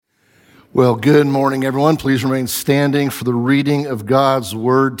Well, good morning, everyone. Please remain standing for the reading of God's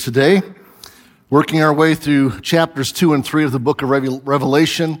Word today. Working our way through chapters 2 and 3 of the book of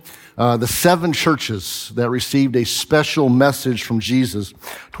Revelation, the 7 churches that received a special message from Jesus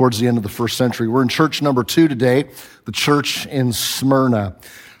towards the end of the first century. We're in church number 2 today, the church in Smyrna.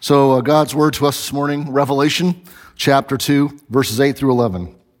 So God's Word to us this morning, Revelation chapter 2, verses 8 through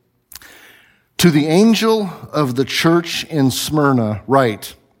 11. To the angel of the church in Smyrna,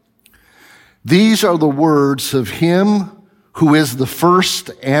 write, these are the words of him who is the first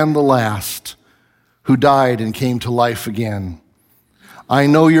and the last, who died and came to life again. I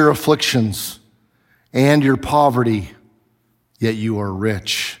know your afflictions and your poverty, yet you are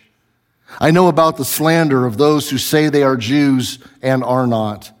rich. I know about the slander of those who say they are Jews and are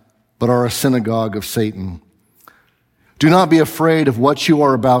not, but are a synagogue of Satan. Do not be afraid of what you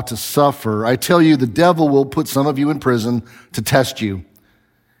are about to suffer. I tell you, the devil will put some of you in prison to test you,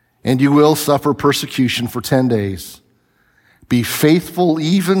 and you will suffer persecution for 10 days. Be faithful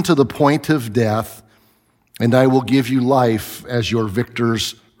even to the point of death, and I will give you life as your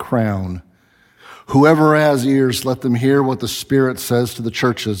victor's crown. Whoever has ears, let them hear what the Spirit says to the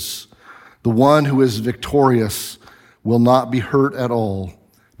churches. The one who is victorious will not be hurt at all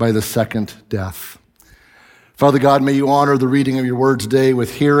by the second death. Father God, may you honor the reading of your word today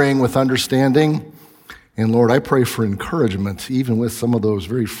with hearing, with understanding. And Lord, I pray for encouragement, even with some of those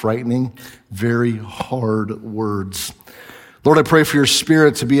very frightening, very hard words. Lord, I pray for your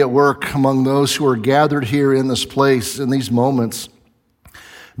Spirit to be at work among those who are gathered here in this place in these moments.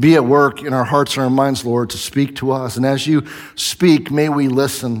 Be at work in our hearts and our minds, Lord, to speak to us. And as you speak, may we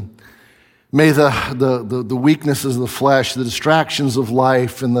listen. May the weaknesses of the flesh, the distractions of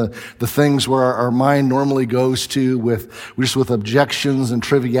life, and the things where our mind normally goes to with objections and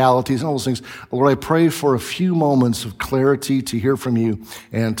trivialities and all those things, Lord, I pray for a few moments of clarity to hear from you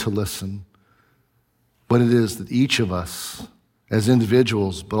and to listen. What it is that each of us as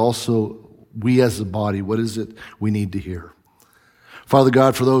individuals, but also we as a body, what is it we need to hear? Father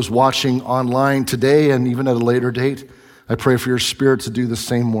God, for those watching online today and even at a later date, I pray for your Spirit to do the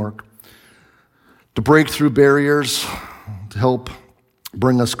same work, to break through barriers, to help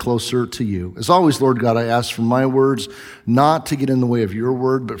bring us closer to you. As always, Lord God, I ask for my words not to get in the way of your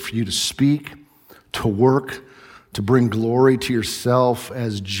word, but for you to speak, to work, to bring glory to yourself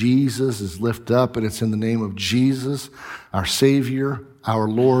as Jesus is lifted up. And it's in the name of Jesus, our Savior, our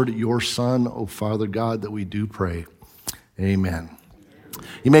Lord, your Son, O Father God, that we do pray. Amen.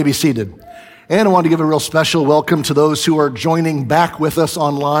 You may be seated. And I want to give a real special welcome to those who are joining back with us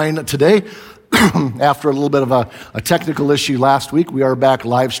online today. After a little bit of a technical issue last week, we are back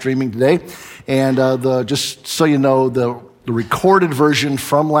live streaming today. And just so you know, the recorded version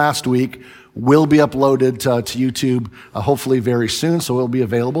from last week will be uploaded to YouTube hopefully very soon, so it'll be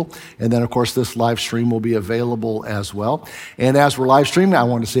available. And then, of course, this live stream will be available as well. And as we're live streaming, I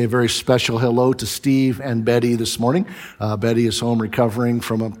want to say a very special hello to Steve and Betty this morning. Betty is home recovering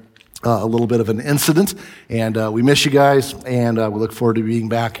from a little bit of an incident, and we miss you guys, and we look forward to being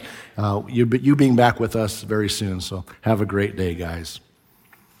back, you being back with us very soon. So have a great day, guys.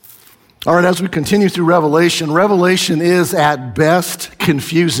 All right, as we continue through Revelation, Revelation is at best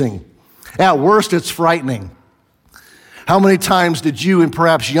confusing. At worst, it's frightening. How many times did you, in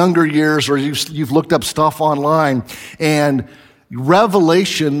perhaps younger years, or you've looked up stuff online, and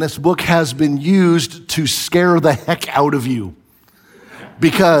Revelation, this book, has been used to scare the heck out of you?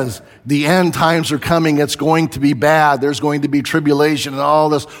 Because the end times are coming, it's going to be bad, there's going to be tribulation, and all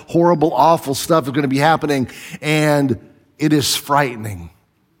this horrible, awful stuff is going to be happening, and it is frightening.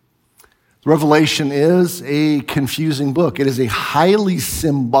 Revelation is a confusing book. It is a highly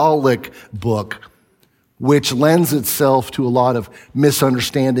symbolic book, which lends itself to a lot of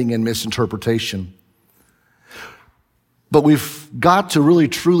misunderstanding and misinterpretation. But we've got to really,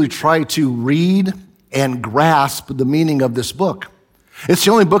 truly try to read and grasp the meaning of this book. It's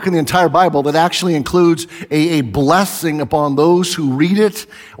the only book in the entire Bible that actually includes a blessing upon those who read it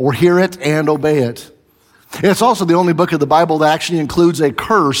or hear it and obey it. It's also the only book of the Bible that actually includes a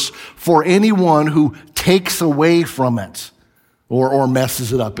curse for anyone who takes away from it or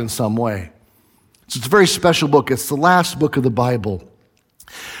messes it up in some way. So it's a very special book. It's the last book of the Bible.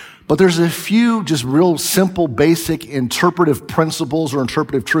 But there's a few just real simple, basic interpretive principles or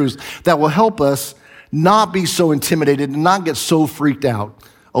interpretive truths that will help us not be so intimidated and not get so freaked out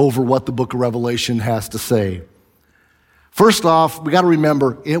over what the book of Revelation has to say. First off, we got to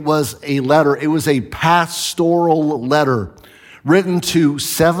remember it was a letter. It was a pastoral letter written to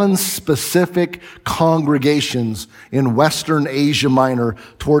 7 specific congregations in Western Asia Minor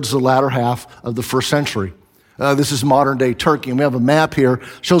towards the latter half of the first century. This is modern day Turkey. And we have a map here,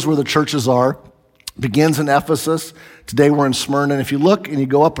 shows where the churches are. Begins in Ephesus. Today we're in Smyrna. And if you look and you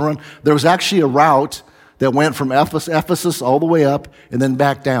go up and around, there was actually a route that went from Ephesus all the way up and then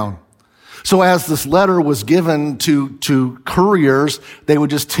back down. So as this letter was given to couriers, they would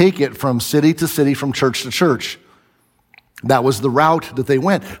just take it from city to city, from church to church. That was the route that they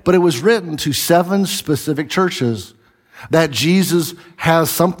went. But it was written to 7 specific churches that Jesus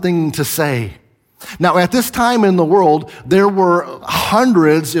has something to say. Now, at this time in the world, there were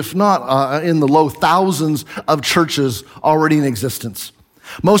hundreds, if not in the low thousands, of churches already in existence.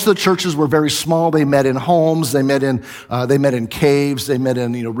 Most of the churches were very small. They met in homes. They met in caves. They met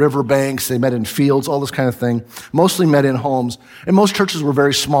in riverbanks. They met in fields. All this kind of thing. Mostly met in homes, and most churches were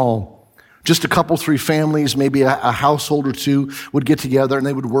very small. Just a couple, 3 families, maybe a household or 2 would get together and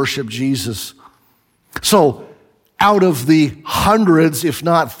they would worship Jesus. So, out of the hundreds, if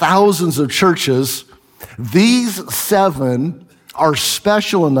not thousands of churches, these 7 are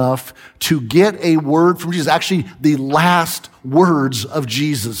special enough to get a word from Jesus, actually the last words of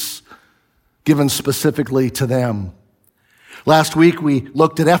Jesus given specifically to them. Last week we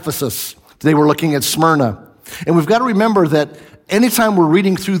looked at Ephesus. Today we're looking at Smyrna. And we've got to remember that anytime we're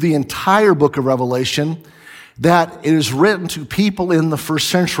reading through the entire book of Revelation, that it is written to people in the first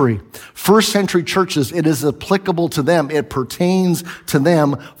century. First century churches, it is applicable to them. It pertains to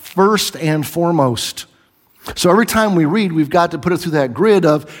them first and foremost. So every time we read, we've got to put it through that grid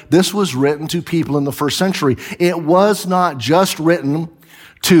of this was written to people in the first century. It was not just written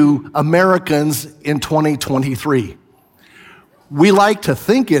to Americans in 2023. We like to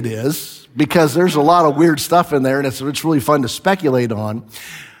think it is because there's a lot of weird stuff in there and it's really fun to speculate on.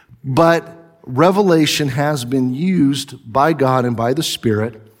 But Revelation has been used by God and by the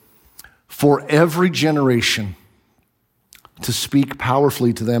Spirit for every generation to speak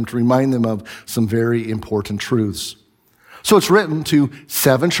powerfully to them, to remind them of some very important truths. So it's written to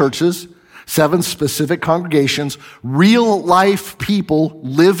 7 churches, 7 specific congregations, real life people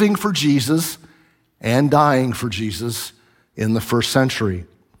living for Jesus and dying for Jesus in the first century.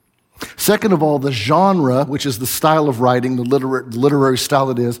 Second of all, the genre, which is the style of writing, the literary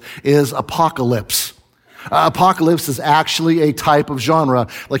style it is apocalypse. Apocalypse is actually a type of genre.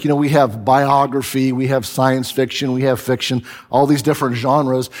 Like, we have biography, we have science fiction, we have fiction, all these different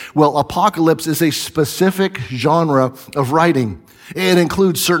genres. Well, apocalypse is a specific genre of writing. It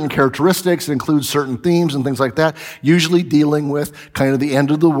includes certain characteristics, it includes certain themes and things like that, usually dealing with kind of the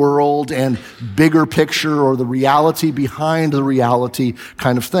end of the world and bigger picture or the reality behind the reality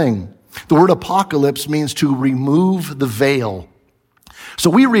kind of thing. The word apocalypse means to remove the veil. So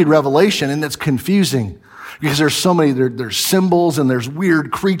we read Revelation and it's confusing because there's so many, there's symbols and there's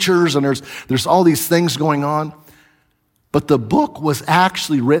weird creatures and there's all these things going on. But the book was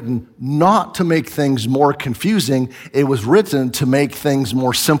actually written not to make things more confusing. It was written to make things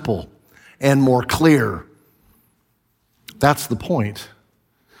more simple and more clear. That's the point.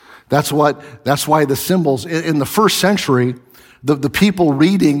 That's why the symbols in the first century, the people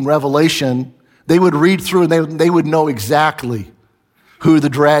reading Revelation, they would read through and they would know exactly who the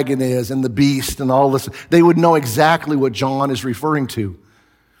dragon is and the beast and all this. They would know exactly what John is referring to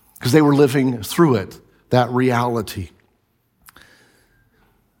because they were living through it, that reality.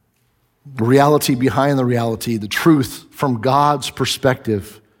 The reality behind the reality, the truth from God's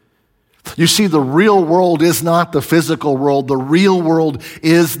perspective. You see, the real world is not the physical world. The real world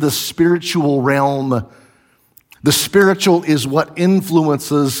is the spiritual realm. The spiritual is what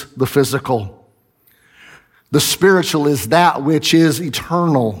influences the physical. The spiritual is that which is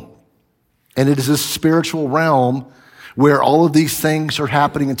eternal. And it is this spiritual realm where all of these things are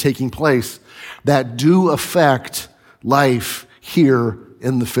happening and taking place that do affect life here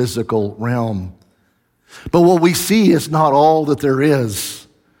in the physical realm. But what we see is not all that there is.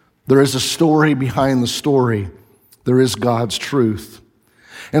 There is a story behind the story. There is God's truth.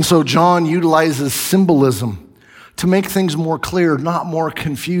 And so John utilizes symbolism to make things more clear, not more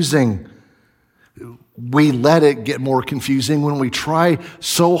confusing. We let it get more confusing when we try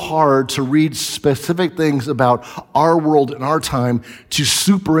so hard to read specific things about our world and our time to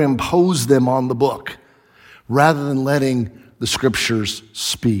superimpose them on the book rather than letting the scriptures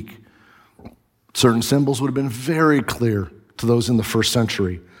speak. Certain symbols would have been very clear to those in the first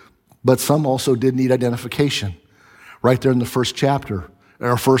century, but some also did need identification. Right there in the first chapter,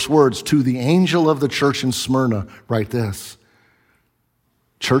 our first words, to the angel of the church in Smyrna, write this.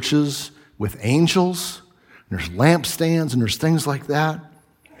 Churches with angels, and there's lampstands, and there's things like that.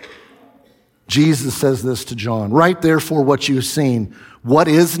 Jesus says this to John, write therefore what you've seen, what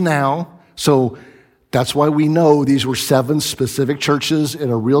is now. So That's why we know these were 7 specific churches in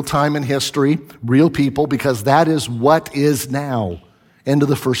a real time in history, real people, because that is what is now, end of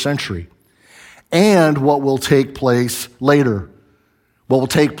the first century, and what will take place later. What will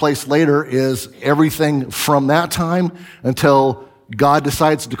take place later is everything from that time until God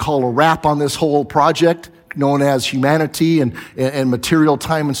decides to call a wrap on this whole project known as humanity and material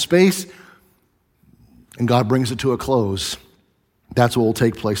time and space, and God brings it to a close. That's what will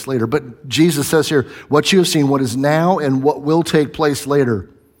take place later. But Jesus says here, what you have seen, what is now and what will take place later.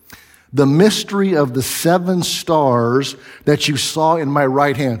 The mystery of the 7 stars that you saw in my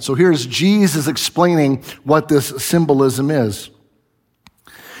right hand. So here's Jesus explaining what this symbolism is.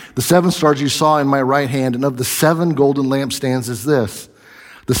 The 7 stars you saw in my right hand, and of the 7 golden lampstands is this.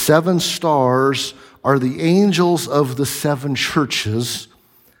 The 7 stars are the angels of the 7 churches,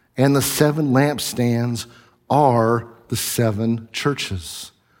 and the 7 lampstands are the 7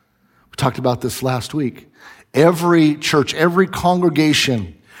 churches. We talked about this last week. Every church, every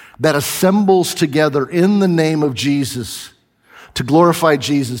congregation that assembles together in the name of Jesus to glorify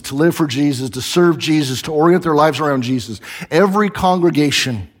Jesus, to live for Jesus, to serve Jesus, to orient their lives around Jesus, every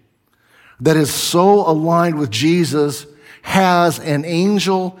congregation that is so aligned with Jesus has an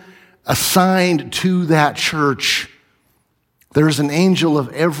angel assigned to that church. There's an angel of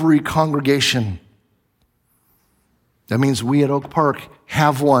every congregation. That means we at Oak Park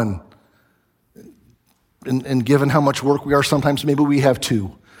have one. And given how much work we are, sometimes maybe we have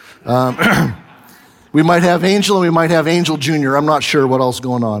 2. We might have angel and we might have angel junior. I'm not sure what else is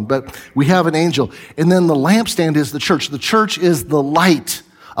going on, but we have an angel. And then the lampstand is the church. The church is the light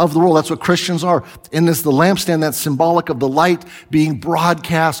of the world. That's what Christians are. And it's the lampstand that's symbolic of the light being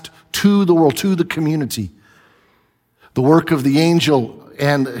broadcast to the world, to the community. The work of the angel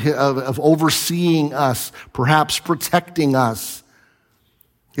and of overseeing us, perhaps protecting us,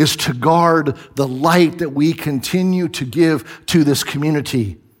 is to guard the light that we continue to give to this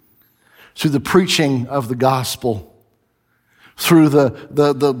community through the preaching of the gospel, through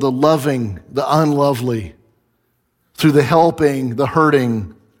the loving, the unlovely, through the helping, the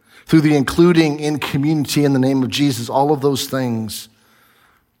hurting, through the including in community in the name of Jesus, all of those things.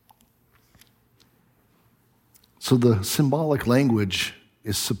 So the symbolic language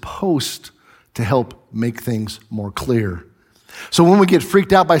is supposed to help make things more clear. So when we get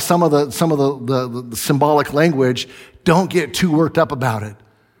freaked out by some of the symbolic language, don't get too worked up about it.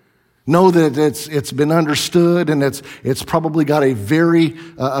 Know that it's been understood and it's probably got a very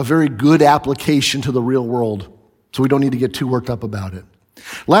good application to the real world. So we don't need to get too worked up about it.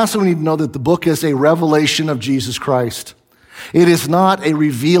 Lastly, we need to know that the book is a revelation of Jesus Christ. It is not a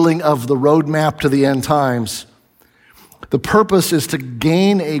revealing of the roadmap to the end times. The purpose is to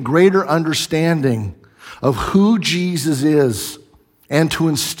gain a greater understanding of who Jesus is and to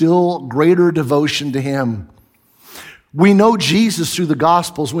instill greater devotion to him. We know Jesus through the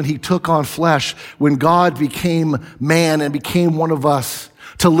Gospels when he took on flesh, when God became man and became one of us,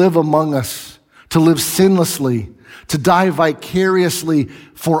 to live among us, to live sinlessly, to die vicariously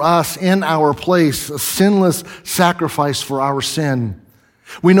for us in our place, a sinless sacrifice for our sin.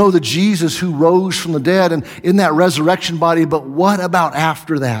 We know the Jesus who rose from the dead and in that resurrection body, but what about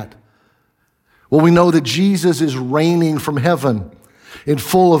after that? Well, we know that Jesus is reigning from heaven in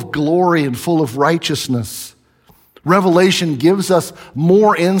full of glory and full of righteousness. Revelation gives us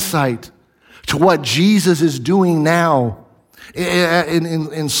more insight to what Jesus is doing now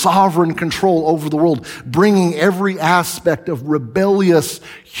in sovereign control over the world, bringing every aspect of rebellious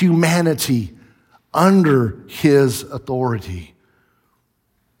humanity under his authority.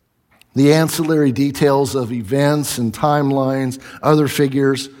 The ancillary details of events and timelines, other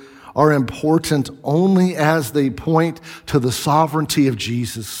figures, are important only as they point to the sovereignty of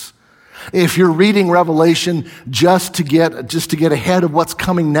Jesus. If you're reading Revelation just to get ahead of what's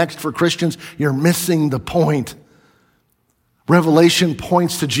coming next for Christians, you're missing the point. Revelation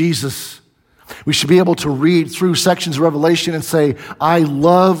points to Jesus. We should be able to read through sections of Revelation and say, I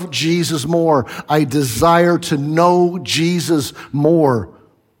love Jesus more. I desire to know Jesus more.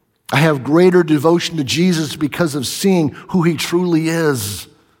 I have greater devotion to Jesus because of seeing who he truly is.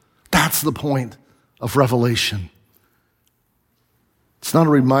 That's the point of Revelation. It's not a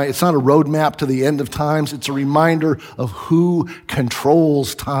roadmap to the end of times. It's a reminder of who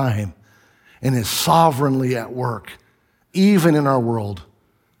controls time and is sovereignly at work, even in our world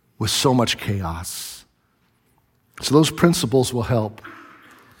with so much chaos. So those principles will help.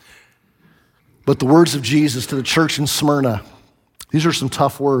 But the words of Jesus to the church in Smyrna, these are some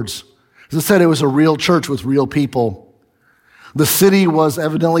tough words. As I said, it was a real church with real people. The city was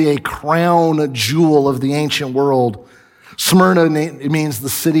evidently a crown jewel of the ancient world. Smyrna means the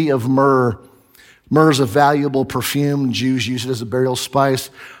city of myrrh. Myrrh is a valuable perfume. Jews use it as a burial spice.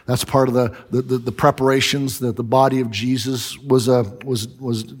 That's part of the preparations that the body of Jesus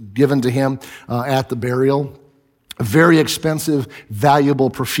was given to him at the burial. A very expensive, valuable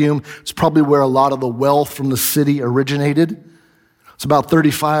perfume. It's probably where a lot of the wealth from the city originated. It's about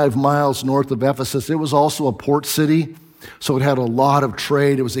 35 miles north of Ephesus. It was also a port city, so it had a lot of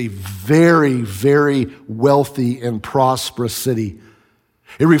trade. It was a very, very wealthy and prosperous city.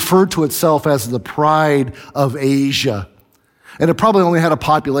 It referred to itself as the pride of Asia. And it probably only had a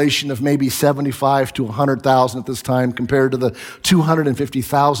population of maybe 75 to 100,000 at this time compared to the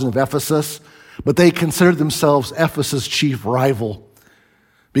 250,000 of Ephesus. But they considered themselves Ephesus' chief rival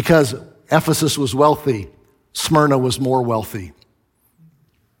because Ephesus was wealthy. Smyrna was more wealthy.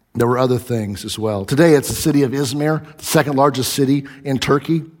 There were other things as well. Today, it's the city of Izmir, the second largest city in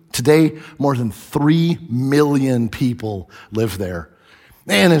Turkey. Today, more than 3 million people live there.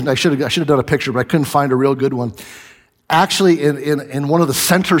 And I should have done a picture, but I couldn't find a real good one. Actually, in one of the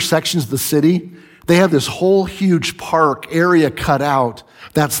center sections of the city, they have this whole huge park area cut out.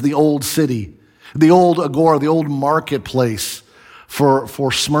 That's the old city. The old agora, the old marketplace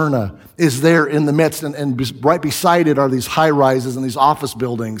for Smyrna is there in the midst. And right beside it are these high rises and these office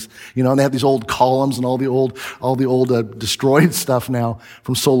buildings. You know, and they have these old columns and all the old destroyed stuff now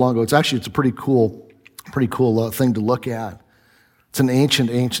from so long ago. It's a pretty cool thing to look at. It's an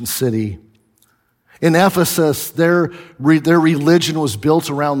ancient city. In Ephesus, their religion was built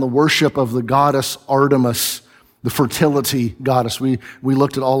around the worship of the goddess Artemis, the fertility goddess. We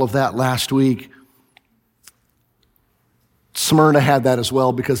looked at all of that last week. Smyrna had that as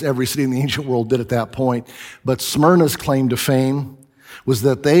well because every city in the ancient world did at that point. But Smyrna's claim to fame was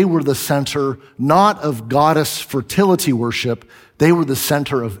that they were the center not of goddess fertility worship, they were the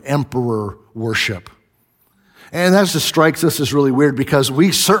center of emperor worship. And that just strikes us as really weird because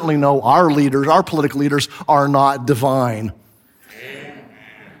we certainly know our political leaders are not divine.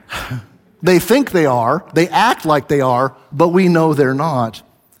 They think they are, they act like they are, but we know they're not.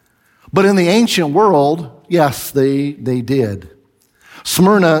 But in the ancient world, yes, they did.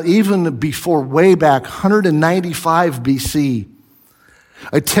 Smyrna, even before way back 195 BC,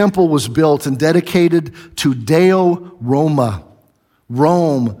 a temple was built and dedicated to Deo Roma,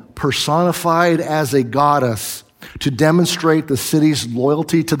 Rome personified as a goddess to demonstrate the city's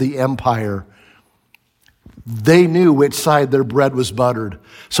loyalty to the empire. They knew which side their bread was buttered,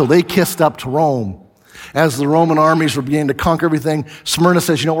 so they kissed up to Rome. As the Roman armies were beginning to conquer everything, Smyrna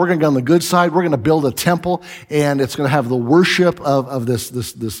says, we're going to go on the good side. We're going to build a temple, and it's going to have the worship of this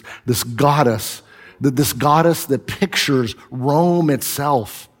goddess, this goddess that pictures Rome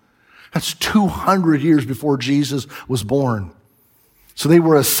itself. That's 200 years before Jesus was born. So they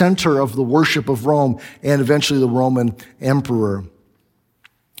were a center of the worship of Rome and eventually the Roman emperor.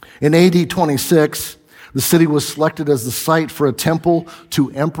 In AD 26, the city was selected as the site for a temple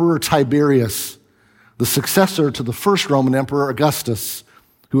to Emperor Tiberius, the successor to the first Roman emperor, Augustus,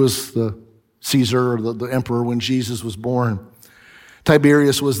 who was the Caesar or the emperor when Jesus was born.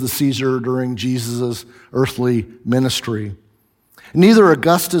 Tiberius was the Caesar during Jesus' earthly ministry. Neither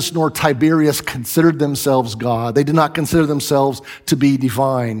Augustus nor Tiberius considered themselves God. They did not consider themselves to be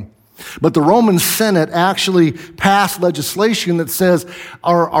divine. But the Roman Senate actually passed legislation that says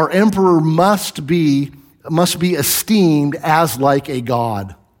our emperor must be esteemed as like a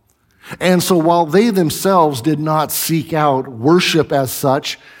god. And so while they themselves did not seek out worship as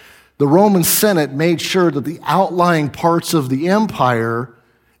such, the Roman Senate made sure that the outlying parts of the empire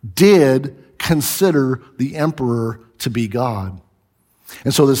did consider the emperor to be God.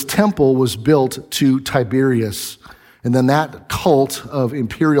 And so this temple was built to Tiberius. And then that cult of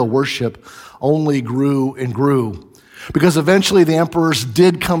imperial worship only grew and grew. Because eventually the emperors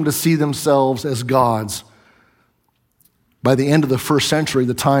did come to see themselves as gods. By the end of the first century,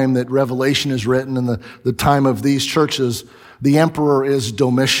 the time that Revelation is written and the time of these churches, the emperor is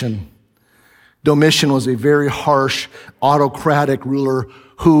Domitian. Domitian was a very harsh, autocratic ruler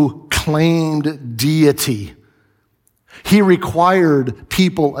who claimed deity. He required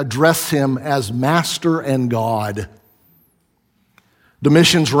people address him as master and God.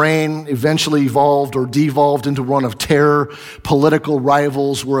 Domitian's reign eventually evolved or devolved into one of terror. Political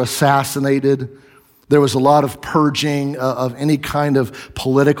rivals were assassinated. There was a lot of purging of any kind of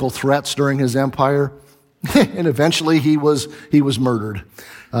political threats during his empire. And eventually he was murdered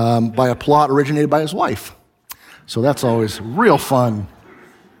by a plot originated by his wife. So that's always real fun.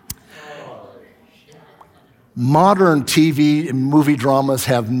 Modern TV and movie dramas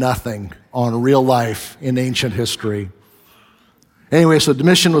have nothing on real life in ancient history. Anyway, so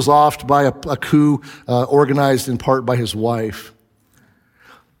Domitian was offed by a coup organized in part by his wife.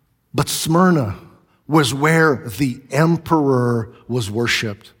 But Smyrna was where the emperor was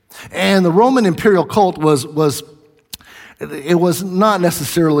worshiped. And the Roman imperial cult was not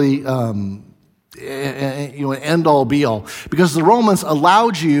necessarily an end-all, be-all, because the Romans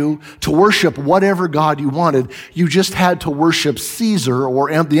allowed you to worship whatever god you wanted. You just had to worship Caesar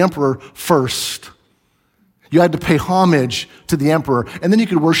or the emperor first. You had to pay homage to the emperor, and then you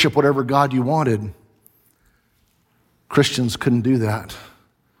could worship whatever god you wanted. Christians couldn't do that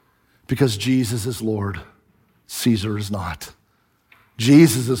because Jesus is Lord, Caesar is not.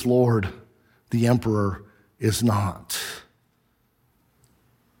 Jesus is Lord, the emperor is not.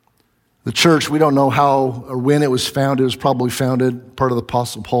 The church, we don't know how or when it was founded. It was probably founded, part of the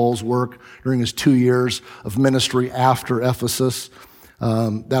Apostle Paul's work during his 2 years of ministry after Ephesus.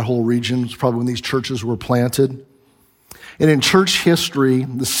 That whole region was probably when these churches were planted. And in church history,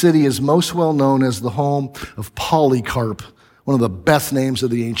 the city is most well known as the home of Polycarp, one of the best names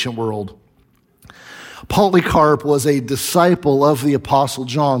of the ancient world. Polycarp was a disciple of the Apostle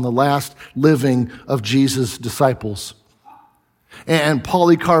John, the last living of Jesus' disciples. And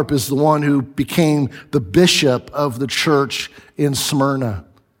Polycarp is the one who became the bishop of the church in Smyrna.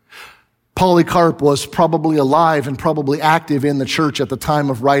 Polycarp was probably alive and probably active in the church at the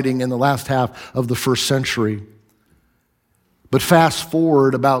time of writing in the last half of the first century. But fast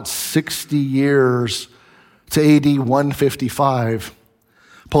forward about 60 years to AD 155.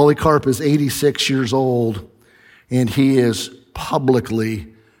 Polycarp is 86 years old, and he is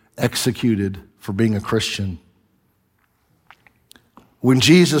publicly executed for being a Christian. When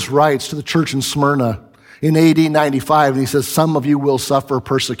Jesus writes to the church in Smyrna in AD 95, and he says, "Some of you will suffer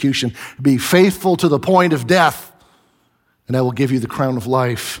persecution. Be faithful to the point of death, and I will give you the crown of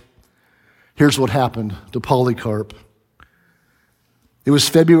life." Here's what happened to Polycarp. It was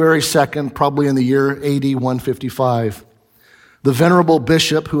February 2nd, probably in the year AD 155. The venerable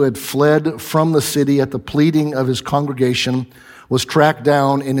bishop who had fled from the city at the pleading of his congregation was tracked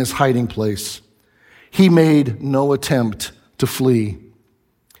down in his hiding place. He made no attempt to flee.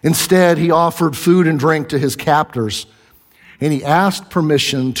 Instead, he offered food and drink to his captors, and he asked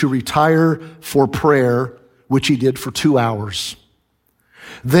permission to retire for prayer, which he did for 2 hours.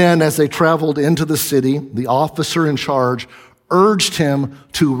 Then, as they traveled into the city, the officer in charge urged him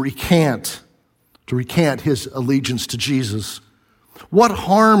to recant his allegiance to Jesus. "What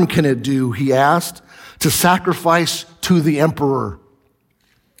harm can it do," he asked, "to sacrifice to the emperor?"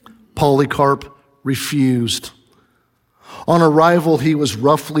 Polycarp refused. On arrival, he was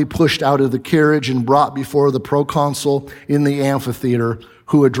roughly pushed out of the carriage and brought before the proconsul in the amphitheater,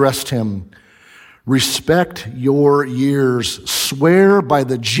 who addressed him. "Respect your years. Swear by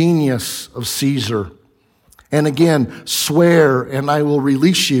the genius of Caesar. And again, swear, and I will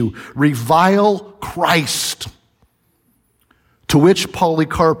release you. Revile Christ." To which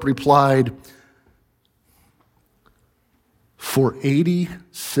Polycarp replied, "For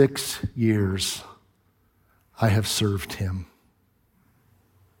 86 years I have served him,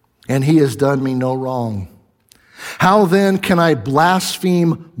 and he has done me no wrong. How then can I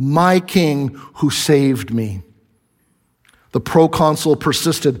blaspheme my king who saved me?" The proconsul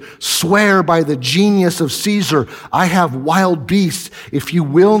persisted, "Swear by the genius of Caesar. I have wild beasts. If you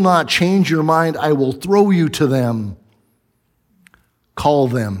will not change your mind, I will throw you to them." "Call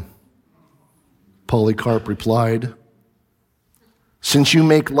them," Polycarp replied. "Since you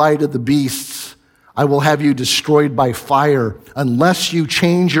make light of the beasts, I will have you destroyed by fire unless you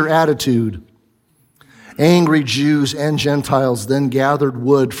change your attitude." Angry Jews and Gentiles then gathered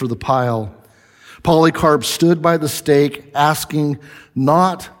wood for the pile. Polycarp stood by the stake, asking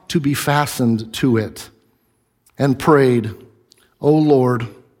not to be fastened to it, and prayed, "O Lord,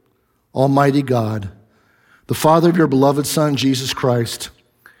 Almighty God, the Father of your beloved Son, Jesus Christ,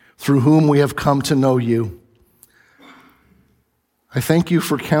 through whom we have come to know you, I thank you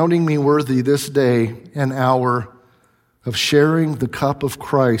for counting me worthy this day and hour of sharing the cup of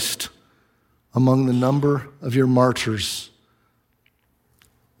Christ among the number of your martyrs."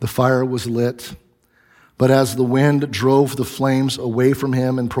 The fire was lit, but as the wind drove the flames away from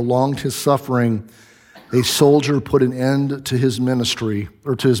him and prolonged his suffering, a soldier put an end to his ministry,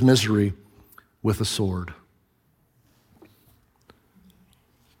 or to his misery, with a sword.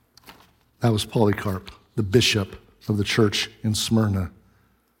 That was Polycarp, the bishop of the church in Smyrna.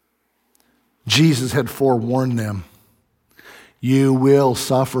 Jesus had forewarned them, "You will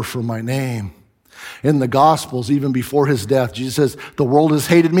suffer for my name." In the Gospels, even before his death, Jesus says, "The world has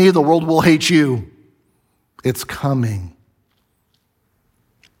hated me, the world will hate you." It's coming.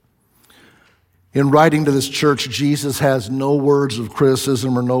 In writing to this church, Jesus has no words of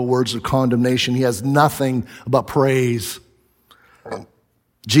criticism or no words of condemnation. He has nothing but praise.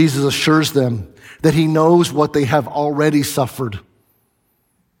 Jesus assures them that he knows what they have already suffered.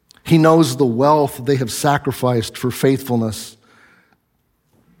 He knows the wealth they have sacrificed for faithfulness.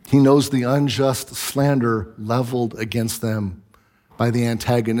 He knows the unjust slander leveled against them by the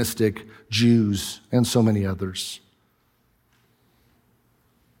antagonistic Jews and so many others.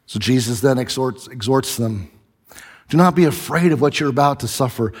 So Jesus then exhorts them, do not be afraid of what you're about to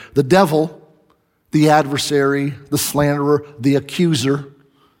suffer. The devil, the adversary, the slanderer, the accuser,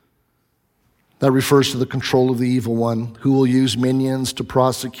 that refers to the control of the evil one who will use minions to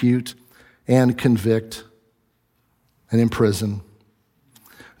prosecute and convict and imprison.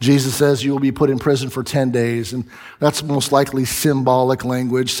 Jesus says you will be put in prison for 10 days, and that's most likely symbolic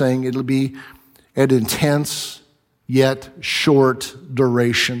language saying it'll be an intense yet short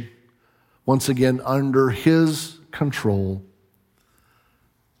duration, once again under his control.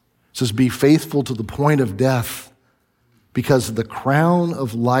 It says, be faithful to the point of death, because the crown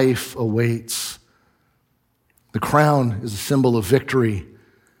of life awaits. The crown is a symbol of victory,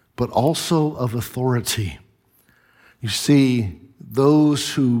 but also of authority. You see,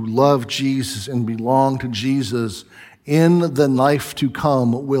 those who love Jesus and belong to Jesus in the life to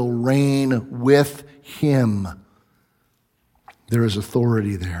come will reign with him. There is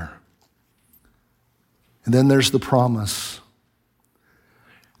authority there. And then there's the promise.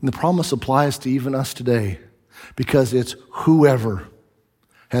 And the promise applies to even us today, because it's whoever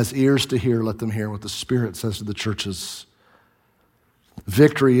has ears to hear, let them hear what the Spirit says to the churches.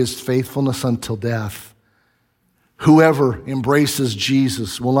 Victory is faithfulness until death. Whoever embraces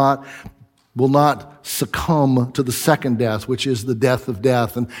Jesus will not succumb to the second death, which is the death of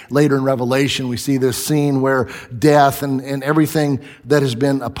death. And later in Revelation, we see this scene where death and everything that has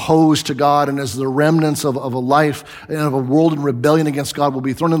been opposed to God and as the remnants of a life and of a world in rebellion against God will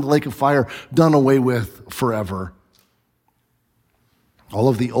be thrown into the lake of fire, done away with forever. All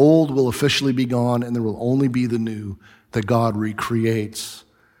of the old will officially be gone, and there will only be the new that God recreates.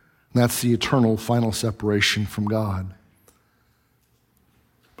 And that's the eternal final separation from God.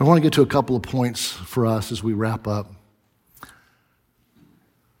 But I want to get to a couple of points for us as we wrap up.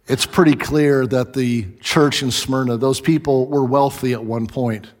 It's pretty clear that the church in Smyrna, those people were wealthy at one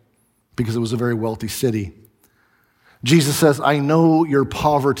point because it was a very wealthy city. Jesus says, I know your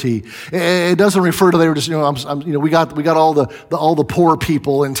poverty. It doesn't refer to they were just, we got all the poor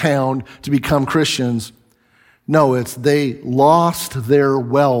people in town to become Christians. No, it's they lost their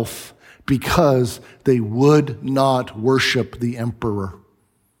wealth because they would not worship the emperor.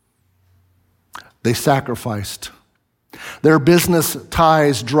 They sacrificed. Their business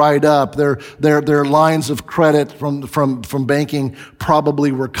ties dried up. Their lines of credit from banking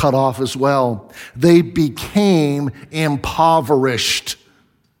probably were cut off as well. They became impoverished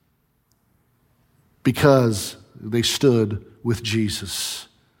because they stood with Jesus.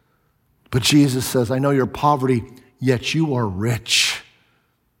 But Jesus says, I know your poverty, yet you are rich.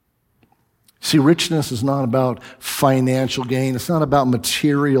 See, richness is not about financial gain. It's not about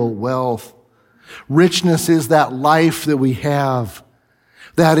material wealth. Richness is that life that we have,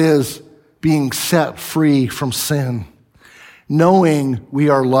 that is being set free from sin, knowing we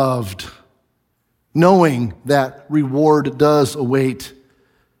are loved, knowing that reward does await.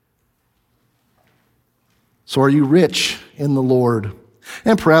 So are you rich in the Lord?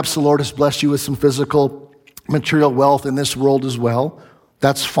 And perhaps the Lord has blessed you with some physical, material wealth in this world as well.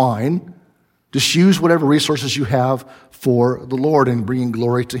 That's fine. Just use whatever resources you have for the Lord and bringing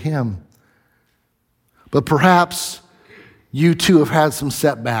glory to Him. But perhaps you too have had some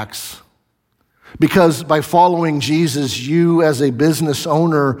setbacks, because by following Jesus, you as a business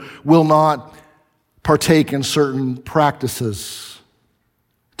owner will not partake in certain practices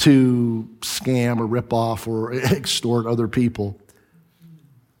to scam or rip off or extort other people.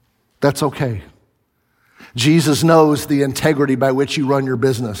 That's okay. Jesus knows the integrity by which you run your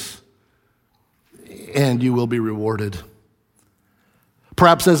business, and you will be rewarded.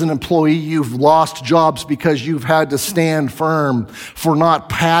 Perhaps as an employee, you've lost jobs because you've had to stand firm for not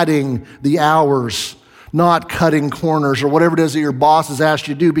padding the hours, not cutting corners, or whatever it is that your boss has asked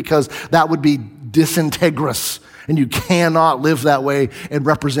you to do, because that would be disintegrous, and you cannot live that way and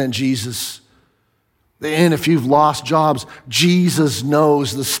represent Jesus. And if you've lost jobs, Jesus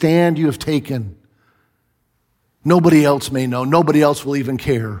knows the stand you have taken. Nobody else may know. Nobody else will even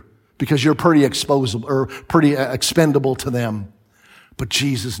care, because you're pretty exposable or pretty expendable to them. But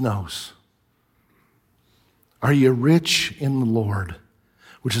Jesus knows. Are you rich in the Lord?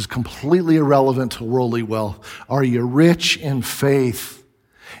 Which is completely irrelevant to worldly wealth. Are you rich in faith?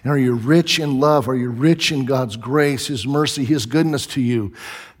 And are you rich in love? Are you rich in God's grace, His mercy, His goodness to you?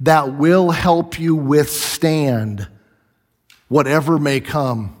 That will help you withstand whatever may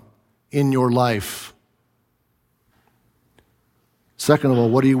come in your life. Second of all,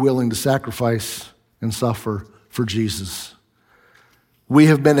 what are you willing to sacrifice and suffer for Jesus? We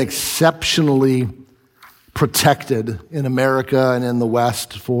have been exceptionally protected in America and in the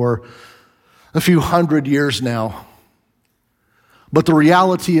West for a few hundred years now. But the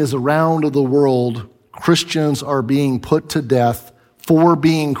reality is, around the world, Christians are being put to death for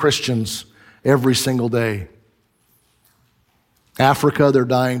being Christians every single day. Africa, they're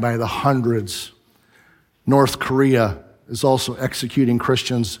dying by the hundreds. North Korea is also executing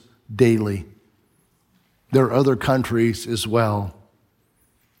Christians daily. There are other countries as well.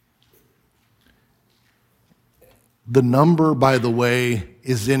 The number, by the way,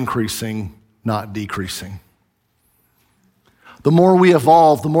 is increasing, not decreasing. The more we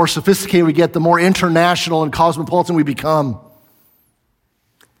evolve, the more sophisticated we get, the more international and cosmopolitan we become.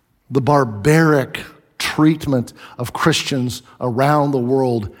 The barbaric treatment of Christians around the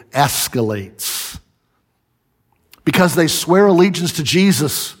world escalates because they swear allegiance to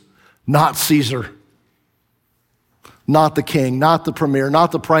Jesus, not Caesar, not the king, not the premier,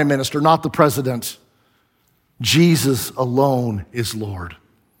 not the prime minister, not the president. Jesus alone is Lord.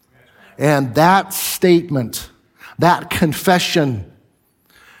 And that statement, that confession,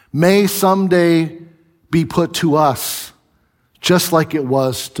 may someday be put to us just like it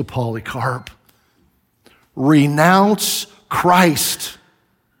was to Polycarp. Renounce Christ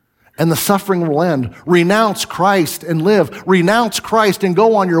and the suffering will end. Renounce Christ and live. Renounce Christ and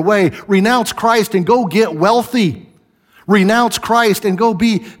go on your way. Renounce Christ and go get wealthy. Renounce Christ and go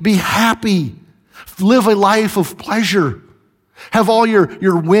be happy. Live a life of pleasure. Have all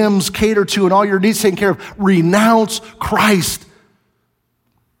your whims catered to and all your needs taken care of. Renounce Christ.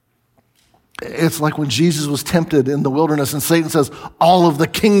 It's like when Jesus was tempted in the wilderness and Satan says, all of the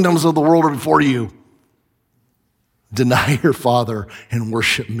kingdoms of the world are before you. Deny your father and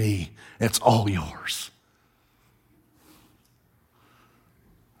worship me. It's all yours.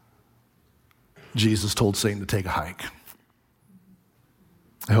 Jesus told Satan to take a hike.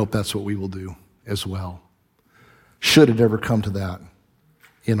 I hope that's what we will do as well, should it ever come to that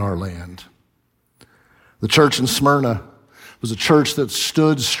in our land. The church in Smyrna was a church that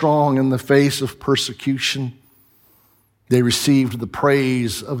stood strong in the face of persecution. They received the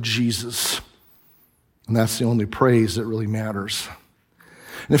praise of Jesus, and that's the only praise that really matters.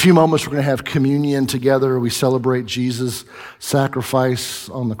 In a few moments, we're going to have communion together. We celebrate Jesus' sacrifice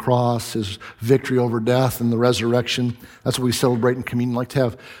on the cross, his victory over death and the resurrection. That's what we celebrate in communion. I'd like to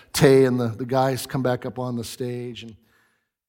have Tay and the guys come back up on the stage. And